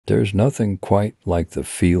There's nothing quite like the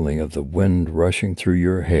feeling of the wind rushing through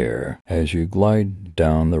your hair as you glide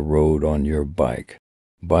down the road on your bike.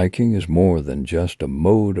 Biking is more than just a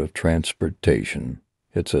mode of transportation.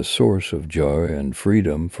 It's a source of joy and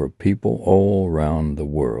freedom for people all around the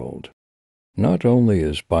world. Not only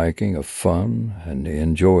is biking a fun and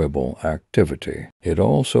enjoyable activity, it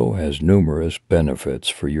also has numerous benefits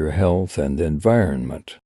for your health and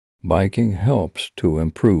environment. Biking helps to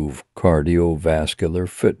improve cardiovascular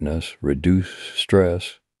fitness, reduce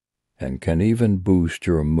stress, and can even boost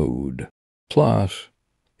your mood. Plus,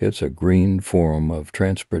 it's a green form of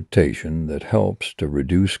transportation that helps to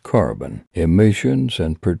reduce carbon emissions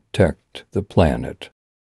and protect the planet.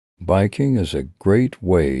 Biking is a great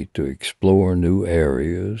way to explore new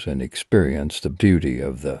areas and experience the beauty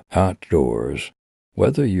of the outdoors.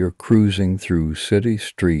 Whether you're cruising through city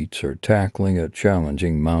streets or tackling a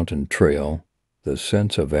challenging mountain trail, the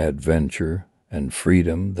sense of adventure and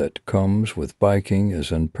freedom that comes with biking is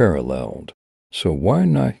unparalleled. So why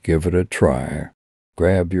not give it a try?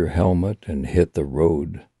 Grab your helmet and hit the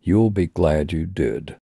road. You'll be glad you did.